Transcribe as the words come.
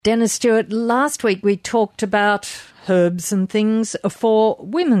Dennis Stewart, last week we talked about herbs and things for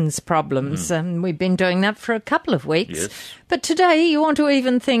women's problems, and we've been doing that for a couple of weeks. Yes. But today you want to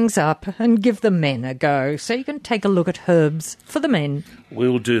even things up and give the men a go, so you can take a look at herbs for the men.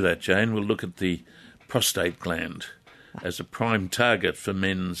 We'll do that, Jane. We'll look at the prostate gland as a prime target for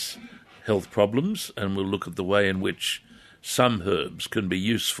men's health problems, and we'll look at the way in which some herbs can be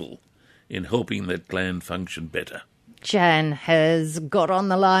useful in helping that gland function better. Jan has got on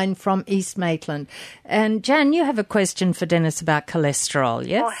the line from East Maitland. And Jan, you have a question for Dennis about cholesterol,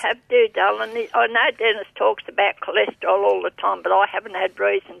 yes? I have to, darling. I know Dennis talks about cholesterol all the time, but I haven't had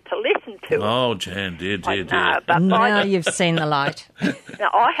reason to listen to it. Oh, Jan, dear. But now you've seen the light. No,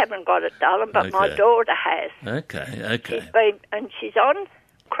 I haven't got it, darling, but my daughter has. Okay. She's on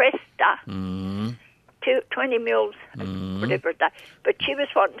Cresta. 20 mils, whatever a day. But she was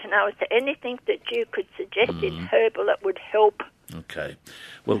wanting to know, is there anything that you could suggest in herbal that would help? Okay.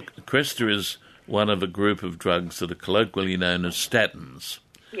 Well, Cresta is one of a group of drugs that are colloquially known as statins.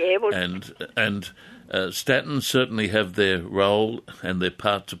 Yeah, well... And statins certainly have their role and their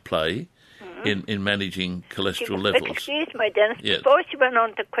part to play in managing cholesterol levels. Excuse me, Dennis. Yes. Before she went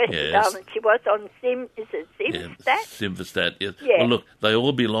on to Cresta, darling, she was on Simvastat? Simvastat, yes. Yeah. Well, look, they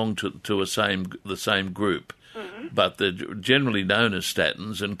all belong to the same group, but they're generally known as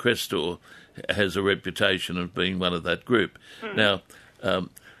statins, and Crestor has a reputation of being one of that group. Now,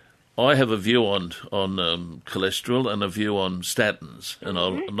 I have a view on cholesterol and a view on statins, and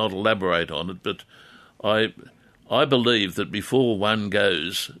I'll not elaborate on it, but I believe that before one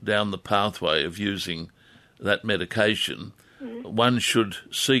goes down the pathway of using that medication, one should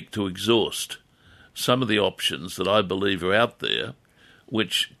seek to exhaust some of the options that I believe are out there,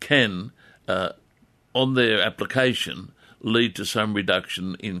 which can, on their application, lead to some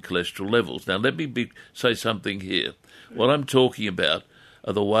reduction in cholesterol levels. Now, let me say something here. What I'm talking about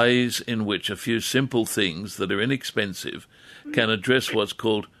are the ways in which a few simple things that are inexpensive can address what's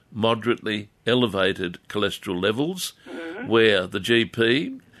called moderately elevated cholesterol levels, where the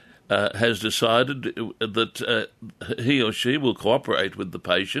GP has decided that he or she will cooperate with the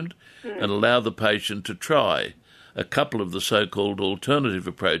patient and allow the patient to try a couple of the so-called alternative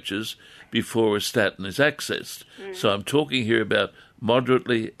approaches before a statin is accessed. So I'm talking here about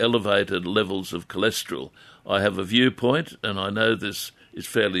moderately elevated levels of cholesterol. I have a viewpoint, and I know this is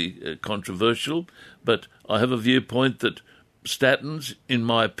fairly controversial, but I have a viewpoint that statins, in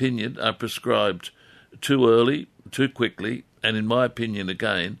my opinion, are prescribed too early, too quickly, and in my opinion,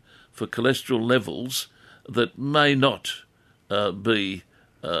 again, for cholesterol levels that may not be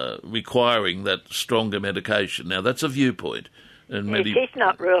requiring that stronger medication. Now, that's a viewpoint. And she's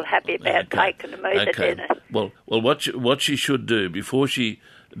not real happy about taking them either, Dennis. Well, what she should do before she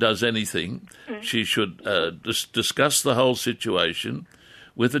does anything, she should discuss the whole situation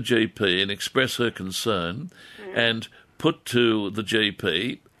with a GP and express her concern and put to the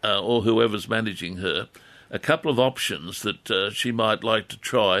GP or whoever's managing her a couple of options that she might like to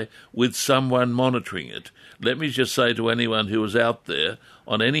try with someone monitoring it. Let me just say to anyone who is out there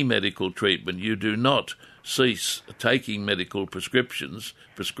on any medical treatment, you do not cease taking medical prescriptions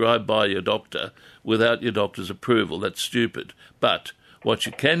prescribed by your doctor without your doctor's approval. That's stupid. But what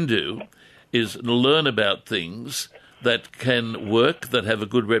you can do is learn about things that can work, that have a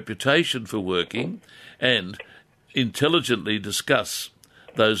good reputation for working, and intelligently discuss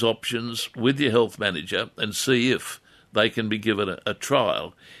those options with your health manager and see if they can be given a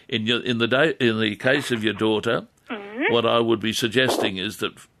trial. In the case of your daughter, what I would be suggesting is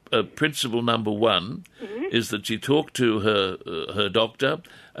that principle number one is that she talk to her doctor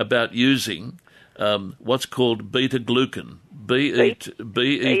about using what's called beta-glucan,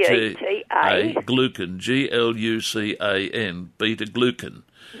 B-E-T-A, glucan, G-L-U-C-A-N, beta-glucan.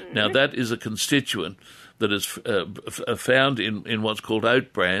 Now, that is a constituent that is found in what's called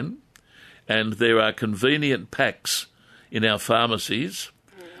oat bran, and there are convenient packs in our pharmacies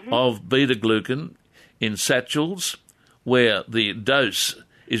of beta-glucan in satchels where the dose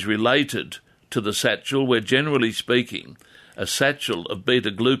is related to the satchel, where generally speaking a satchel of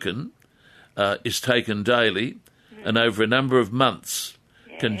beta-glucan is taken daily and over a number of months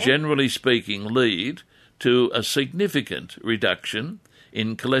can generally speaking lead to a significant reduction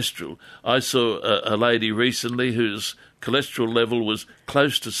in cholesterol. I saw a lady recently whose cholesterol level was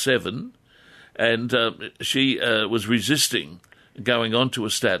close to 7, and she was resisting going onto a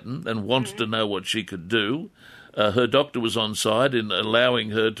statin and wanted to know what she could do. Her doctor was on side in allowing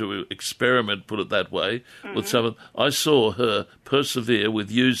her to experiment, put it that way, with some of... I saw her persevere with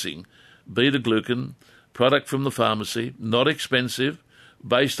using beta-glucan, product from the pharmacy, not expensive,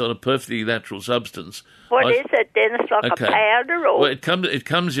 based on a perfectly natural substance. What is it, Dennis, like a powder or? Well, it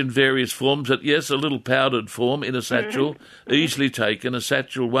comes in various forms. But yes, a little powdered form in a satchel, easily taken. A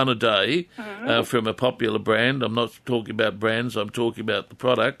satchel, one a day, from a popular brand. I'm not talking about brands. I'm talking about the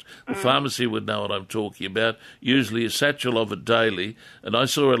product. The pharmacy would know what I'm talking about. Usually a satchel of it daily. And I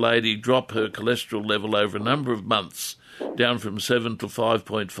saw a lady drop her cholesterol level over a number of months, down from 7 to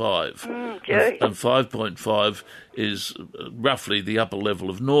 5.5. And 5.5 is roughly the upper level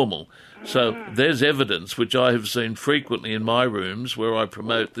of normal. So there's evidence which I have seen frequently in my rooms where I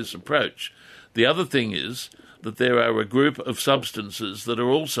promote this approach. The other thing is that there are a group of substances that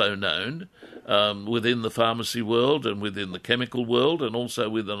are also known within the pharmacy world and within the chemical world and also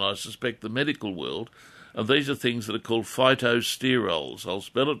within, I suspect, the medical world. And these are things that are called phytosterols. I'll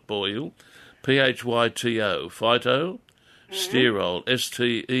spell it for you. Phyto, phyto, sterol,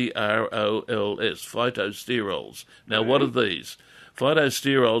 S-T-E-R-O-L-S, phytosterols. Now, what are these?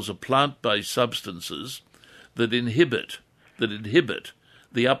 Phytosterols are plant-based substances that inhibit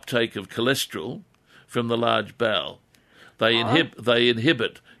the uptake of cholesterol from the large bowel. They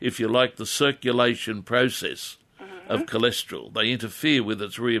inhibit, if you like, the circulation process of cholesterol. They interfere with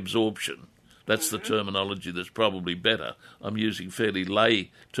its reabsorption. That's the terminology that's probably better. I'm using fairly lay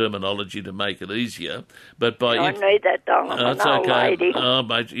terminology to make it easier. But I need that, darling. That's I'm an old lady. Oh,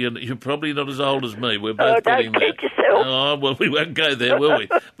 mate, you're probably not as old as me. We're both getting there. Don't kid yourself. Oh, well, we won't go there, will we?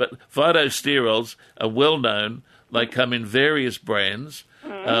 But phytosterols are well known. They come in various brands.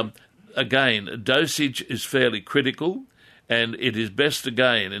 Again, dosage is fairly critical, and it is best,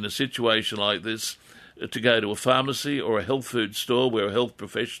 again, in a situation like this, to go to a pharmacy or a health food store where a health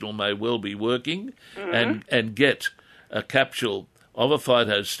professional may well be working and get a capsule of a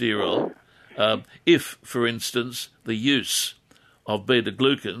phytosterol if, for instance, the use of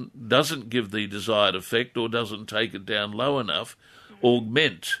beta-glucan doesn't give the desired effect or doesn't take it down low enough.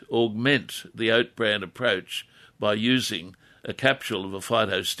 Augment the oat bran approach by using a capsule of a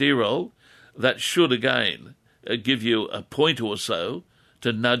phytosterol. That should, again, give you a point or so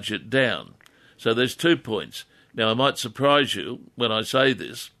to nudge it down. So there's 2 points. Now, I might surprise you when I say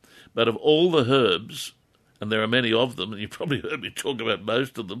this, but of all the herbs, and there are many of them, and you probably heard me talk about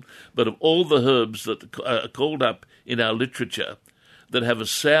most of them, but of all the herbs that are called up in our literature that have a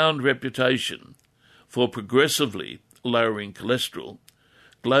sound reputation for progressively lowering cholesterol,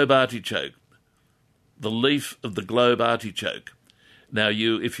 globe artichoke, the leaf of the globe artichoke. Now,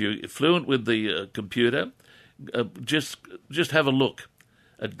 if you're fluent with the computer, just have a look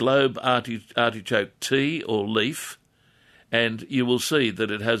at globe artichoke tea or leaf, and you will see that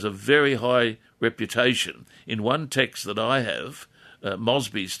it has a very high reputation. In one text that I have,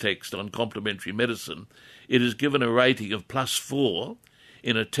 Mosby's text on complementary medicine, it is given a rating of +4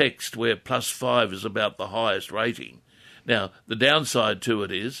 in a text where +5 is about the highest rating. Now, the downside to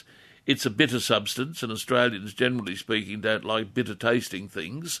it is it's a bitter substance, and Australians, generally speaking, don't like bitter tasting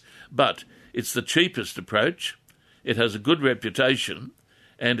things, but it's the cheapest approach, it has a good reputation,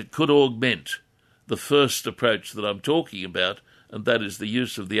 and it could augment the first approach that I'm talking about, and that is the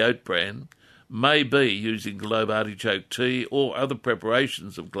use of the oat bran, maybe using globe artichoke tea or other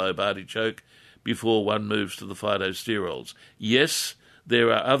preparations of globe artichoke before one moves to the phytosterols. Yes,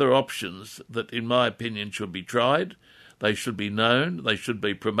 there are other options that, in my opinion, should be tried. They should be known. They should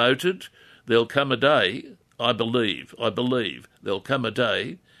be promoted. There'll come a day, I believe, there'll come a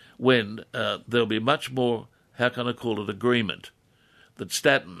day when there'll be much more, how can I call it, agreement that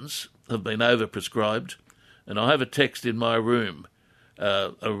statins have been overprescribed. And I have a text in my room,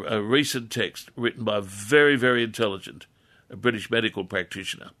 a recent text written by a very, very intelligent British medical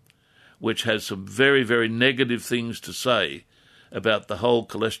practitioner, which has some very, very negative things to say about the whole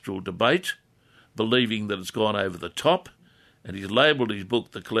cholesterol debate, believing that it's gone over the top, and he's labelled his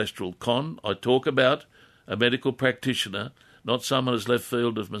book The Cholesterol Con. I talk about a medical practitioner, not someone as left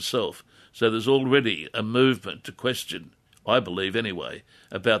field as myself. So there's already a movement to question, I believe anyway,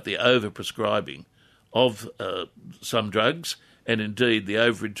 about the overprescribing of some drugs and indeed the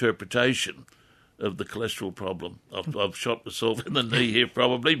overinterpretation of the cholesterol problem. I've shot myself in the knee here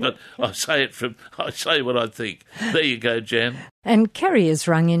probably, but I say what I think. There you go, Jan. And Kerry has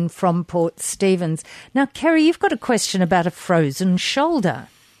rung in from Port Stephens. Now, Kerry, you've got a question about a frozen shoulder.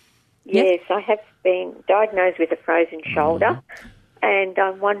 Yes, I have been diagnosed with a frozen shoulder, and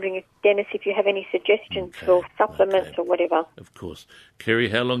I'm wondering, Dennis, if you have any suggestions for supplements or whatever. Of course. Kerry,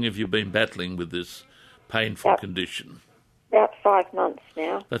 how long have you been battling with this painful condition? About 5 months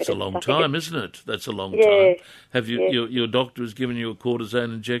now. That's a long time, isn't it? That's a long time. Have you? Your doctor has given you a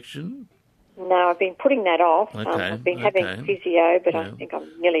cortisone injection? No, I've been putting that off. I've been having physio, but I think I'm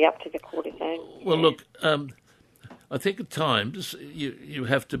nearly up to the cortisone. Well, look, I think at times you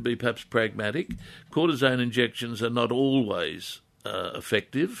have to be perhaps pragmatic. Cortisone injections are not always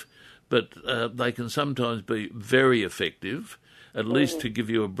effective, but they can sometimes be very effective, at least to give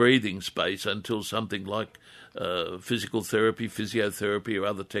you a breathing space until something like physical therapy, physiotherapy or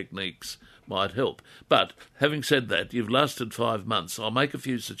other techniques might help. But having said that, you've lasted 5 months. I'll make a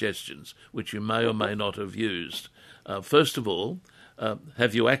few suggestions which you may or may not have used. First of all,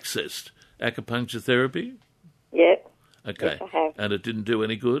 have you accessed acupuncture therapy? Yep. Okay. Yes, I have. And it didn't do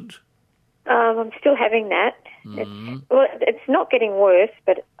any good? I'm still having that. It's not getting worse,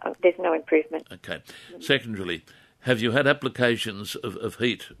 but there's no improvement. Okay. Secondarily, have you had applications of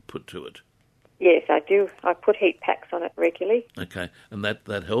heat put to it? Yes, I do. I put heat packs on it regularly. Okay. And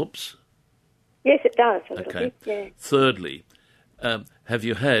that helps? Yes, it does a little Okay. bit, yeah. Thirdly, have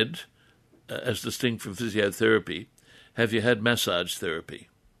you had, as distinct from physiotherapy, have you had massage therapy?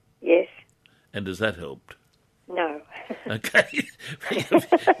 Yes. And has that helped? No. Okay.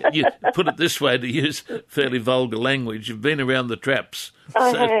 You put it this way, to use fairly vulgar language, you've been around the traps. I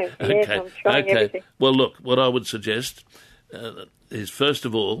have, yes, okay. I'm trying everything. Well, look, what I would suggest is, first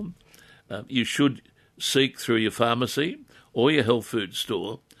of all, you should seek through your pharmacy or your health food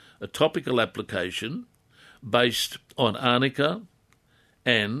store a topical application based on arnica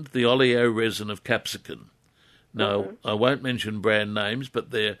and the oleoresin of capsicum. Now, I won't mention brand names,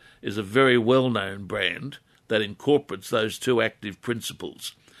 but there is a very well-known brand that incorporates those two active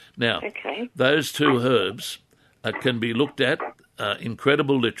principles. Now, those two herbs can be looked at in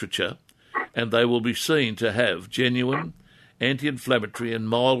credible literature, and they will be seen to have genuine anti-inflammatory and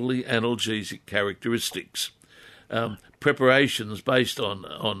mildly analgesic characteristics. Preparations based on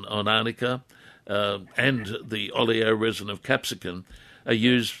arnica and the oleoresin of capsicum are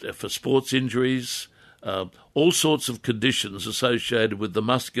used for sports injuries, all sorts of conditions associated with the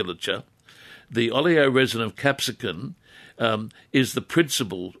musculature. The oleoresin of capsicum is the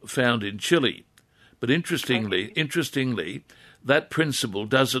principle found in chili. But interestingly, that principle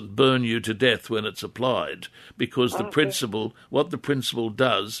doesn't burn you to death when it's applied, because what the principle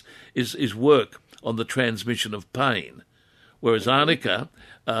does is work on the transmission of pain, whereas arnica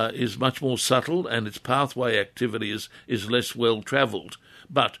is much more subtle and its pathway activity is less well travelled.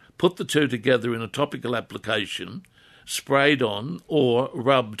 But put the two together in a topical application, sprayed on or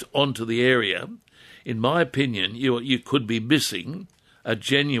rubbed onto the area, in my opinion, you could be missing a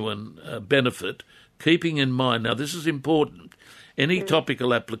genuine benefit, keeping in mind, now this is important, any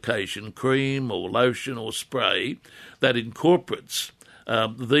topical application, cream or lotion or spray, that incorporates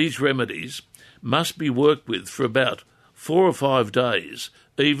these remedies must be worked with for about 4 or 5 days,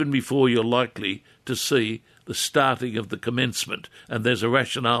 even before you're likely to see the starting of the commencement, and there's a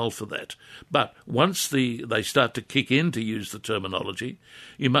rationale for that. But once they start to kick in, to use the terminology,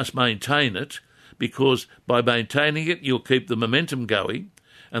 you must maintain it, because by maintaining it, you'll keep the momentum going,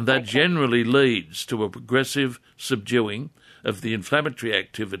 and that generally leads to a progressive subduing of the inflammatory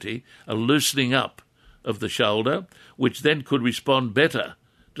activity, a loosening up of the shoulder, which then could respond better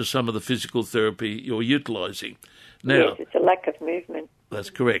to some of the physical therapy you're utilising. Now, yes, it's a lack of movement.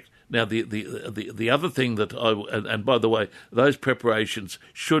 That's correct. Now, the other thing that and by the way, those preparations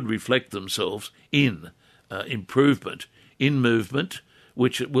should reflect themselves in improvement in movement,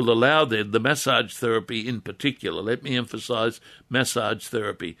 which will allow then the massage therapy in particular. Let me emphasise massage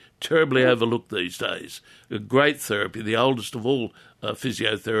therapy, terribly overlooked these days. A great therapy, the oldest of all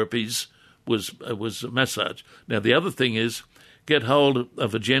physiotherapies was massage. Now, the other thing is get hold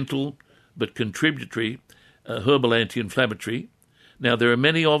of a gentle but contributory herbal anti-inflammatory. Now, there are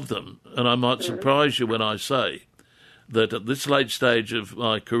many of them, and I might surprise you when I say that at this late stage of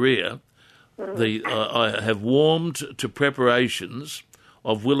my career, I have warmed to preparations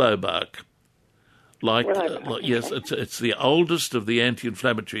of willow bark. Yes, it's the oldest of the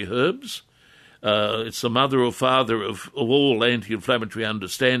anti-inflammatory herbs. It's the mother or father of all anti-inflammatory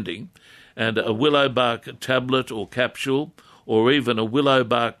understanding, and a willow bark tablet or capsule, or even a willow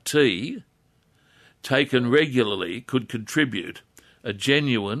bark tea, taken regularly, could contribute a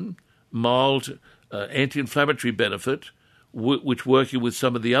genuine, mild anti-inflammatory benefit, which, working with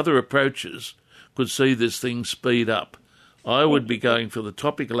some of the other approaches, could see this thing speed up. I would be going for the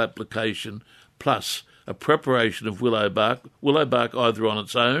topical application plus a preparation of willow bark either on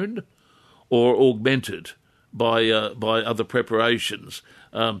its own or augmented by other preparations.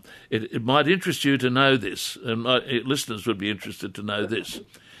 It might interest you to know this, and listeners would be interested to know this.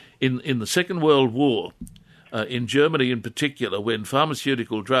 In the Second World War, in Germany in particular, when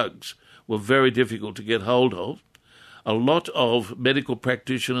pharmaceutical drugs were very difficult to get hold of, a lot of medical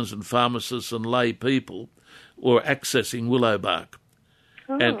practitioners and pharmacists and lay people were accessing willow bark.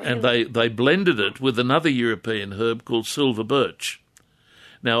 and they blended it with another European herb called silver birch.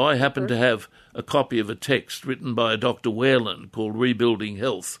 Now, I happen to have a copy of a text written by a Dr. Whelan called Rebuilding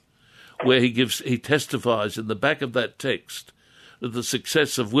Health, where he testifies in the back of that text that the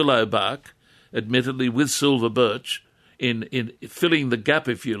success of willow bark, admittedly with silver birch, in filling the gap,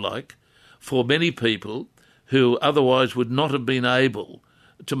 if you like, for many people who otherwise would not have been able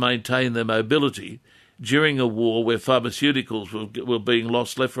to maintain their mobility during a war where pharmaceuticals were being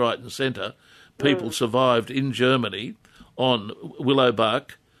lost left, right and centre. People survived in Germany on willow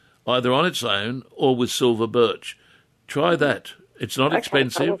bark, either on its own or with silver birch. Try that. It's not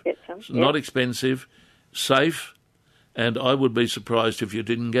expensive. It's not expensive, safe, and I would be surprised if you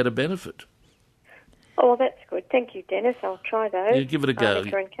didn't get a benefit. Oh, well, that's good. Thank you, Dennis. I'll try those. Yeah, give it a go.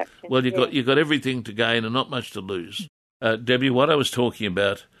 Well, you've got everything to gain and not much to lose. Debbie, what I was talking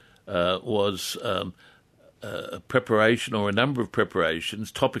about was a preparation or a number of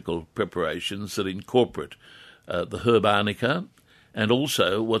preparations, topical preparations that incorporate the herb arnica and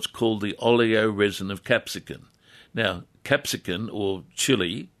also what's called the oleoresin of capsicum. Now, capsicum or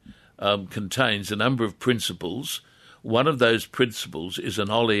chili contains a number of principles. One of those principles is an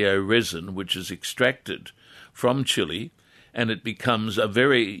oleoresin which is extracted from chili, and it becomes a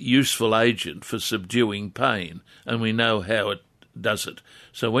very useful agent for subduing pain, and we know how it does it.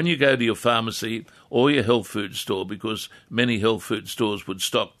 So when you go to your pharmacy or your health food store, because many health food stores would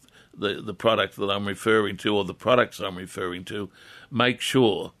stock the product that I'm referring to or the products I'm referring to, make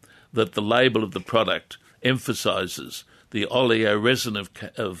sure that the label of the product emphasises the oleoresin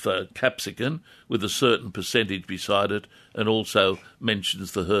of capsicum with a certain percentage beside it, and also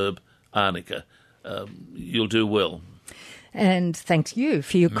mentions the herb arnica. You'll do well. And thanks you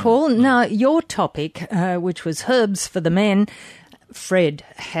for your call. Now, your topic, which was herbs for the men, Fred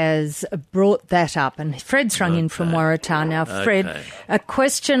has brought that up, and Fred's rung in from Waratah. Now, Fred, a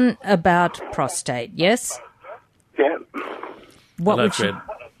question about prostate, yes? Yeah. Hello, Fred.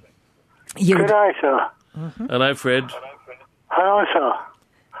 Good day, sir. Mm-hmm. Hello, Fred. Hello, sir.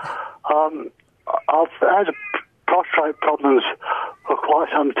 I've had prostate problems for quite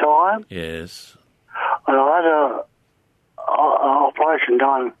some time. Yes. And I had an operation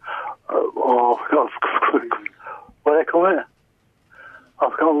done, what do they call it?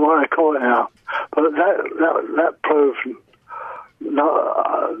 I've forgotten what they call it now. But that proved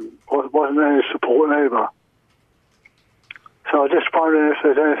wasn't any support either. So I just wondering if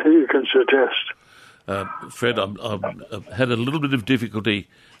there's anything you can suggest. Fred, I've had a little bit of difficulty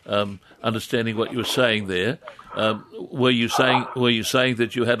understanding what you were saying there. Were you saying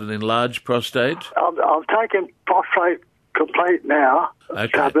that you had an enlarged prostate? I'm taking prostate complete now.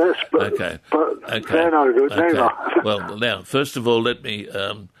 Tablets, but they're no good neither. Well, now, first of all, let me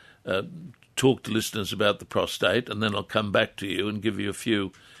talk to listeners about the prostate, and then I'll come back to you and give you a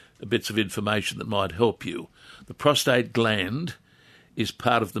few bits of information that might help you. The prostate gland is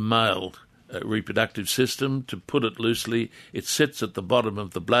part of the male reproductive system. To put it loosely, it sits at the bottom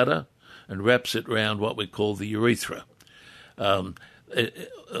of the bladder and wraps it round what we call the urethra.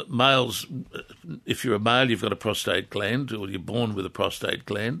 Males, if you're a male, you've got a prostate gland, or you're born with a prostate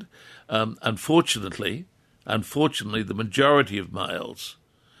gland. Unfortunately, the majority of males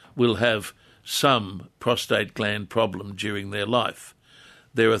will have some prostate gland problem during their life.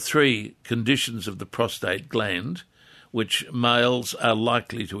 There are 3 conditions of the prostate gland which males are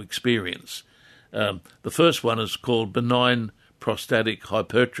likely to experience. The first one is called benign prostatic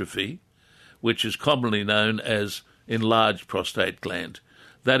hypertrophy, which is commonly known as enlarged prostate gland.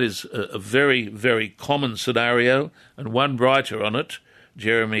 That is a very, very common scenario, and one writer on it,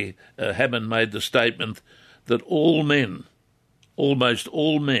 Jeremy Hammond, made the statement that all men, almost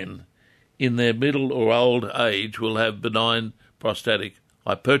all men, in their middle or old age will have benign prostatic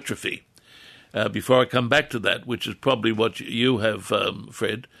hypertrophy. Before I come back to that, which is probably what you have,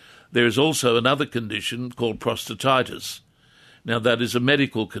 Fred, there is also another condition called prostatitis. Now, that is a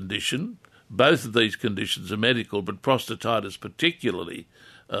medical condition. Both of these conditions are medical, but prostatitis particularly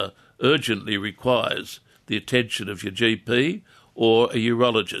urgently requires the attention of your GP or a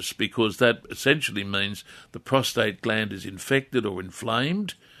urologist, because that essentially means the prostate gland is infected or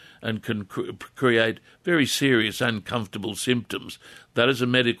inflamed and can create very serious uncomfortable symptoms. That is a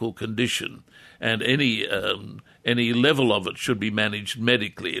medical condition, and any level of it should be managed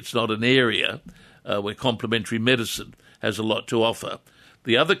medically. It's not an area where complementary medicine has a lot to offer.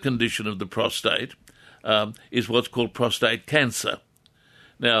 The other condition of the prostate is what's called prostate cancer.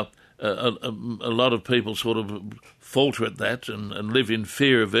 Now, a lot of people sort of falter at that and live in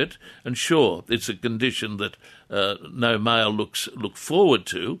fear of it. And sure, it's a condition that no male look forward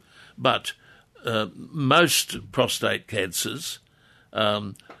to, but most prostate cancers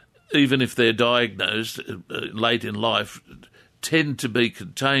even if they're diagnosed late in life, tend to be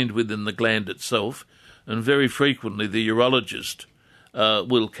contained within the gland itself, and very frequently the urologist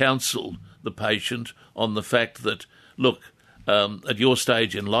will counsel the patient on the fact that, look, at your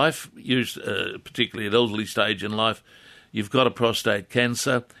stage in life, particularly at elderly stage in life, you've got a prostate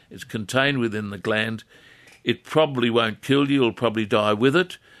cancer. It's contained within the gland. It probably won't kill you. You'll probably die with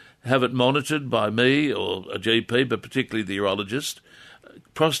it. Have it monitored by me or a GP, but particularly the urologist.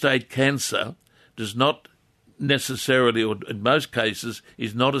 Prostate cancer does not necessarily, or in most cases,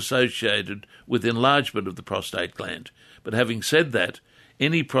 is not associated with enlargement of the prostate gland. But having said that,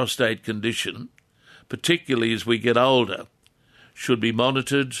 any prostate condition, particularly as we get older, should be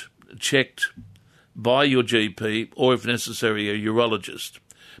monitored, checked by your GP or, if necessary, a urologist.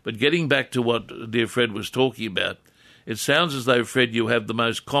 But getting back to what dear Fred was talking about, it sounds as though, Fred, you have the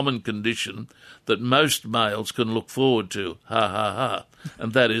most common condition that most males can look forward to,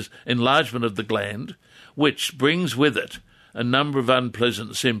 and that is enlargement of the gland, which brings with it a number of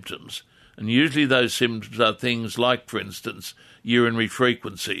unpleasant symptoms. And usually those symptoms are things like, for instance, urinary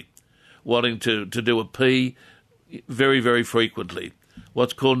frequency, wanting to do a pee very, very frequently,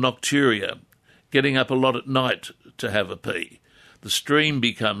 what's called nocturia, getting up a lot at night to have a pee. The stream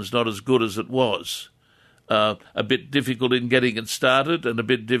becomes not as good as it was, a bit difficult in getting it started and a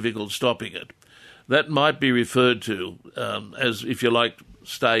bit difficult stopping it. That might be referred to as, if you like,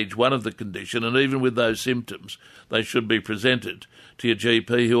 stage 1 of the condition, and even with those symptoms, they should be presented to your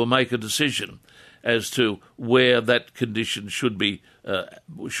GP, who will make a decision as to where that condition should be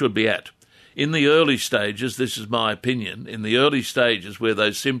at. In the early stages, this is my opinion, in the early stages where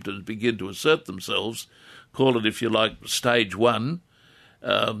those symptoms begin to assert themselves, call it, if you like, stage 1,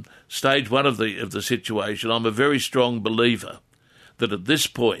 stage 1 of the situation, I'm a very strong believer that at this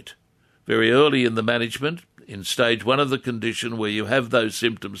point, very early in the management, in stage 1 of the condition where you have those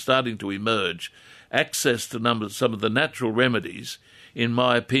symptoms starting to emerge, access to some of the natural remedies, in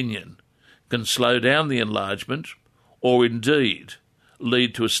my opinion, can slow down the enlargement or indeed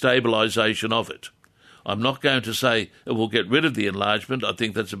lead to a stabilisation of it. I'm not going to say it will get rid of the enlargement. I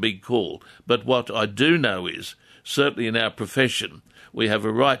think that's a big call. But what I do know is, certainly in our profession, we have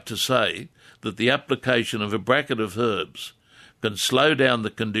a right to say that the application of a bracket of herbs can slow down the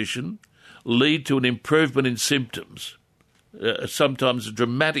condition, lead to an improvement in symptoms, sometimes a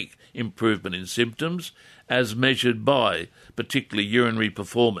dramatic improvement in symptoms, as measured by particularly urinary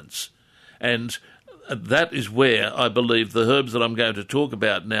performance. And that is where I believe the herbs that I'm going to talk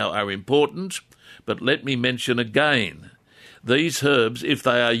about now are important. But let me mention again, these herbs, if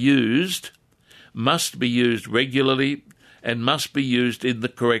they are used, must be used regularly and must be used in the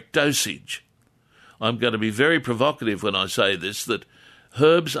correct dosage. I'm going to be very provocative when I say this, that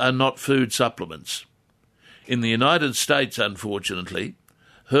herbs are not food supplements. In the United States, unfortunately,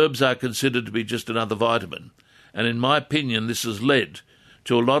 herbs are considered to be just another vitamin. And in my opinion, this has led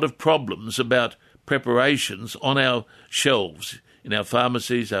to a lot of problems about preparations on our shelves, in our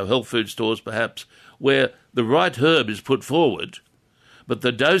pharmacies, our health food stores perhaps, where the right herb is put forward, but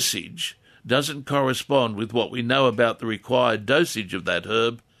the dosage doesn't correspond with what we know about the required dosage of that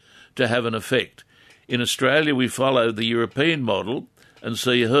herb to have an effect. In Australia, we follow the European model and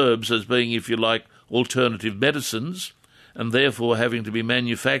see herbs as being, if you like, alternative medicines, and therefore having to be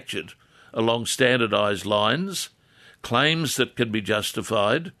manufactured along standardised lines, claims that can be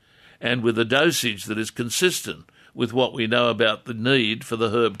justified, and with a dosage that is consistent with what we know about the need for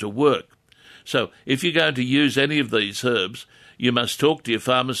the herb to work. So if you're going to use any of these herbs, you must talk to your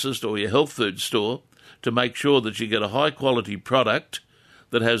pharmacist or your health food store to make sure that you get a high-quality product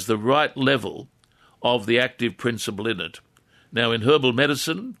that has the right level of the active principle in it. Now, in herbal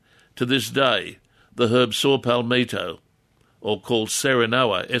medicine, to this day, the herb saw palmetto, or called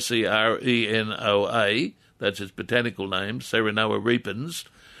Serenoa, Serenoa, that's its botanical name, Serenoa repens,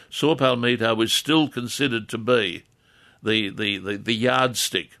 saw palmetto is still considered to be the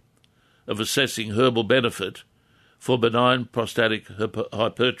yardstick of assessing herbal benefit for benign prostatic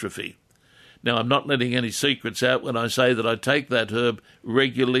hypertrophy. Now, I'm not letting any secrets out when I say that I take that herb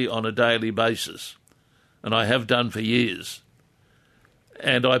regularly on a daily basis, and I have done for years.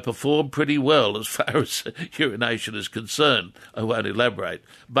 And I perform pretty well as far as urination is concerned. I won't elaborate.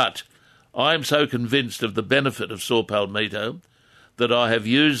 But I am so convinced of the benefit of saw palmetto that I have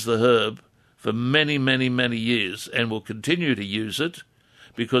used the herb for many, many, many years and will continue to use it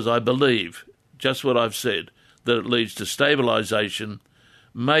because I believe, just what I've said, that it leads to stabilisation,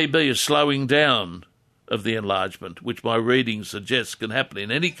 maybe a slowing down of the enlargement, which my reading suggests can happen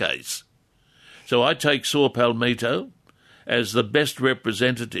in any case. So I take saw palmetto as the best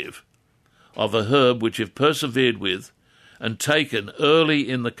representative of a herb which, if persevered with and taken early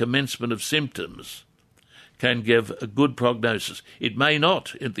in the commencement of symptoms can give a good prognosis. It may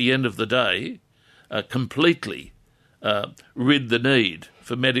not, at the end of the day, completely rid the need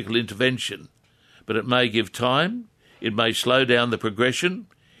for medical intervention, but it may give time, it may slow down the progression,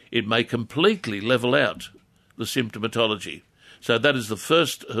 it may completely level out the symptomatology. So that is the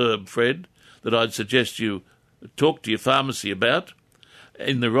first herb, Fred, that I'd suggest you talk to your pharmacy about.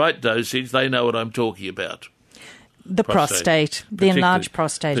 In the right dosage, they know what I'm talking about. The prostate, the enlarged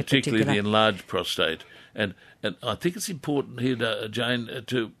prostate in particular. Particularly the enlarged prostate. And I think it's important here, Jane,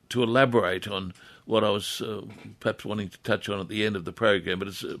 to elaborate on what I was perhaps wanting to touch on at the end of the program, but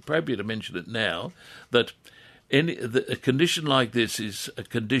it's appropriate to mention it now, that a condition like this is a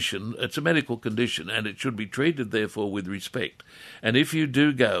condition, it's a medical condition, and it should be treated, therefore, with respect. And if you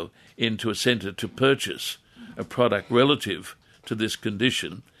do go into a centre to purchase a product relative to this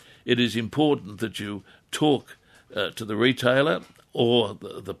condition, it is important that you talk to the retailer or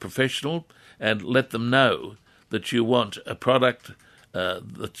the professional and let them know that you want a product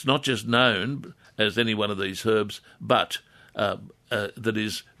that's not just known as any one of these herbs, but that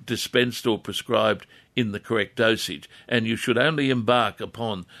is dispensed or prescribed in the correct dosage. And you should only embark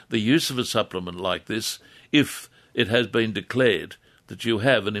upon the use of a supplement like this if it has been declared that you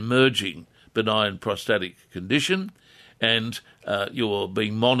have an emerging benign prostatic condition and you're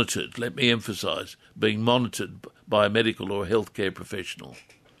being monitored, let me emphasise, being monitored by a medical or healthcare professional.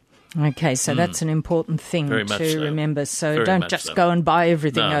 Okay, so that's an important thing to remember. So Very don't just go and buy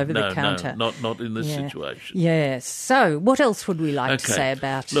everything over the counter. No, not in this situation. Yes. So what else would we like to say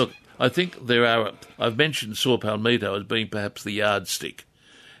about... Look, I think I've mentioned saw palmetto as being perhaps the yardstick,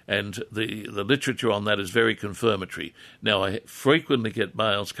 and the literature on that is very confirmatory. Now, I frequently get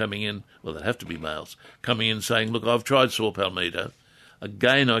males coming in, well, they have to be males, coming in saying, look, I've tried saw palmetto.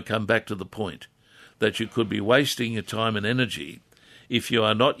 Again, I come back to the point that you could be wasting your time and energy if you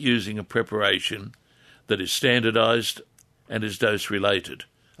are not using a preparation that is standardised and is dose-related.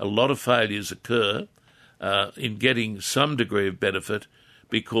 A lot of failures occur in getting some degree of benefit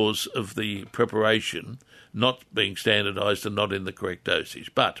because of the preparation not being standardised and not in the correct dosage.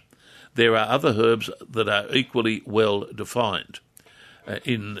 But there are other herbs that are equally well defined.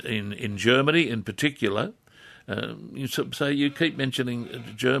 In Germany in particular, you keep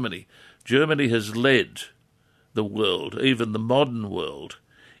mentioning Germany. Germany has led the world, even the modern world,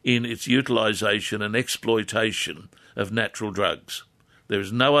 in its utilisation and exploitation of natural drugs. There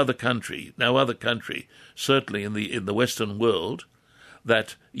is no other country, certainly in the Western world,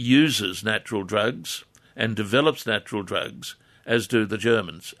 that uses natural drugs and develops natural drugs as do the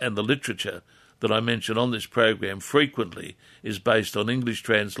Germans. And the literature that I mention on this program frequently is based on English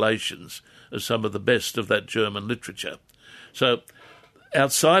translations of some of the best of that German literature. So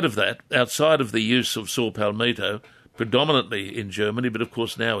outside of that, outside of the use of saw palmetto, predominantly in Germany, but of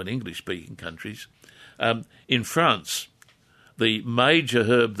course now in English-speaking countries, in France, the major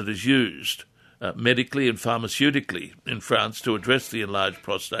herb that is used medically and pharmaceutically in France to address the enlarged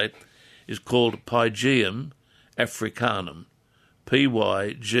prostate is called Pygeum africanum,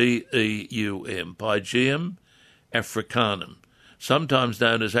 Pygeum, Pygeum africanum, sometimes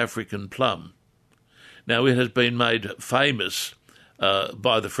known as African plum. Now, it has been made famous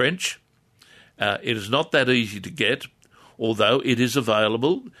by the French. It is not that easy to get, although it is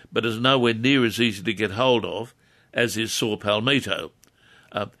available, but is nowhere near as easy to get hold of as is saw palmetto.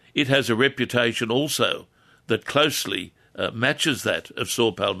 It has a reputation also that closely matches that of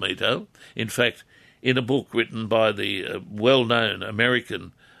saw palmetto. In fact, in a book written by the well-known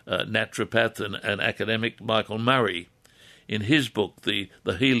American naturopath and academic Michael Murray, in his book, The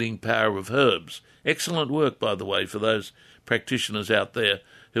Healing Power of Herbs, excellent work, by the way, for those practitioners out there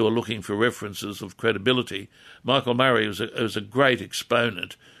who are looking for references of credibility. Michael Murray was a great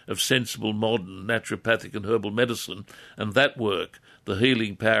exponent of sensible modern naturopathic and herbal medicine, and that work, The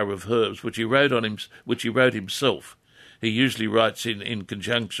Healing Power of Herbs, which he wrote himself. He usually writes in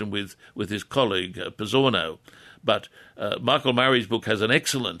conjunction with his colleague Pizzorno. But Michael Murray's book has an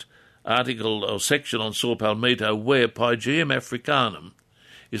excellent article or section on saw palmetto where Pygeum africanum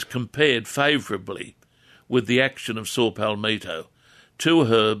is compared favourably with the action of saw palmetto, two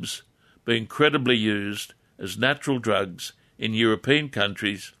herbs being credibly used as natural drugs in European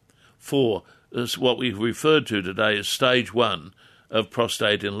countries for what we've referred to today as stage 1 of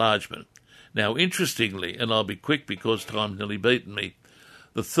prostate enlargement. Now, interestingly, and I'll be quick because time's nearly beaten me,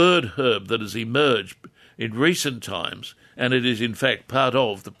 the third herb that has emerged in recent times, and it is in fact part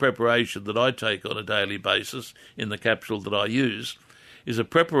of the preparation that I take on a daily basis in the capsule that I use, is a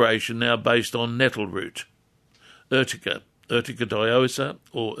preparation now based on nettle root, Urtica dioica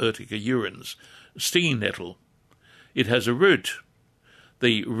or Urtica urens, stinging nettle. it has a root.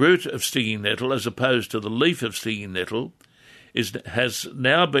 The root of stinging nettle, as opposed to the leaf of stinging nettle, has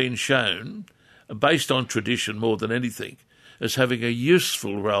now been shown, based on tradition more than anything, as having a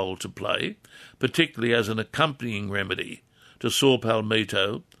useful role to play, particularly as an accompanying remedy to saw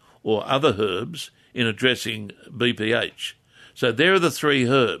palmetto or other herbs in addressing BPH. So there are the three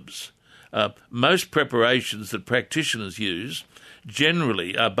herbs. Most preparations that practitioners use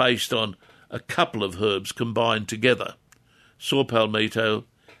generally are based on a couple of herbs combined together. Saw palmetto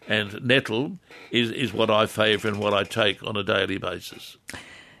and nettle is what I favour and what I take on a daily basis.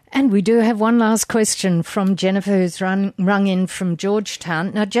 And we do have one last question from Jennifer, who's rung in from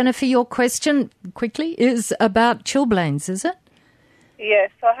Georgetown. Now, Jennifer, your question, quickly, is about chilblains, is it?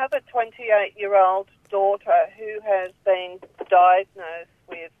 Yes, I have a 28-year-old daughter who has been diagnosed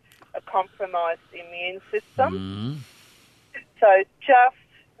with a compromised immune system. So just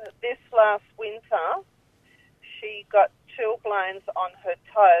this last winter, she got chilblains on her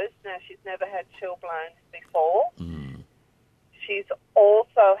toes. Now, she's never had chilblains before. She's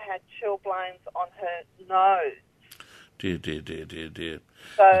also had chilblains on her nose. Dear.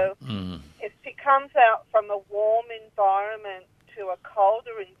 So if she comes out from a warm environment to a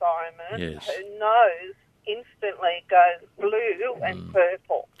colder environment, her nose instantly goes blue and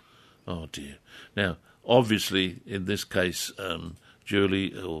purple. Oh, dear. Now, obviously, in this case,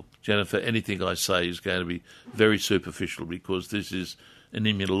 Julie or Jennifer, anything I say is going to be very superficial because this is an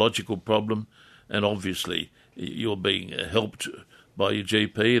immunological problem, and obviously you're being helped by your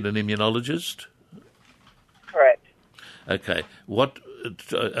GP and an immunologist? Correct. Okay. What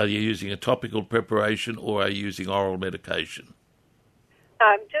are you using, a topical preparation or are you using oral medication?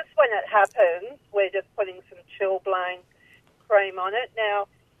 Just when it happens, we're just putting some chilblain cream on it. Now,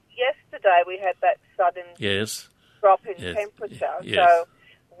 yesterday we had that sudden drop in temperature. So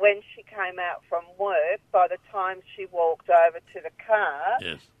when she came out from work, by the time she walked over to the car,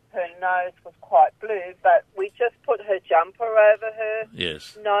 her nose was quite blue, but we just put her jumper over her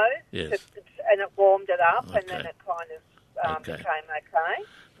nose and it warmed it up and then it kind of became okay.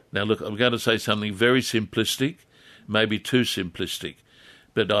 Now, look, I'm going to say something very simplistic, maybe too simplistic,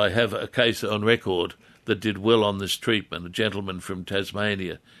 but I have a case on record that did well on this treatment. A gentleman from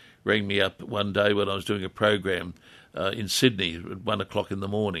Tasmania rang me up one day when I was doing a program in Sydney at 1 o'clock in the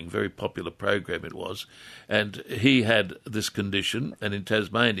morning, very popular program it was, and he had this condition, and in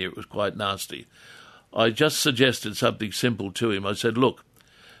Tasmania it was quite nasty. I just suggested something simple to him. I said, look,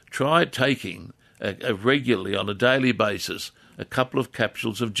 try taking regularly on a daily basis a couple of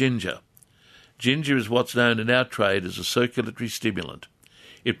capsules of ginger. Ginger is what's known in our trade as a circulatory stimulant.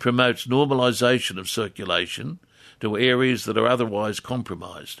 It promotes normalisation of circulation to areas that are otherwise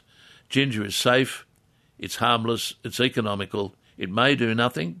compromised. Ginger is safe, it's harmless, it's economical. It may do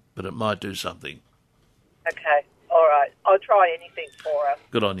nothing, but it might do something. Okay, all right. I'll try anything for her.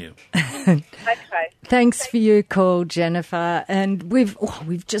 Good on you. Okay. Thanks for your call, Jennifer. And we've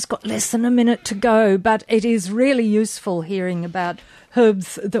just got less than a minute to go, but it is really useful hearing about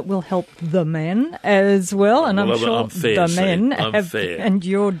herbs that will help the men as well. And I'm sure the men have, and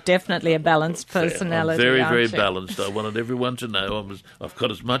you're definitely a balanced personality. I'm very, very balanced. I wanted everyone to know I've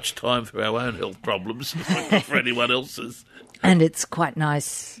got as much time for our own health problems as I've got for anyone else's. And it's quite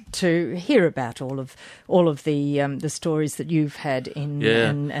nice to hear about all of the stories that you've had in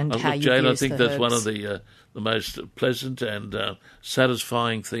and how you Jane, use I think the that's herbs. one of the most pleasant and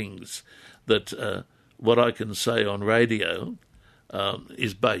satisfying things that what I can say on radio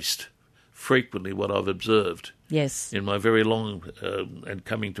is based frequently what I've observed. Yes. In my very long and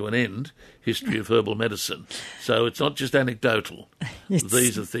coming to an end history of herbal medicine. So it's not just anecdotal.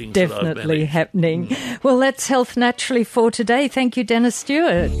 These are things that I've definitely happening. Well, that's Health Naturally for today. Thank you, Dennis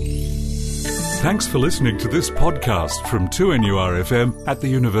Stewart. Thanks for listening to this podcast from 2NURFM at the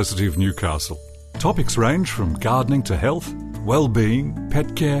University of Newcastle. Topics range from gardening to health, well-being,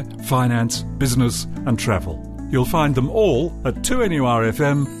 pet care, finance, business and travel. You'll find them all at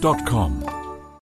 2NURFM.com.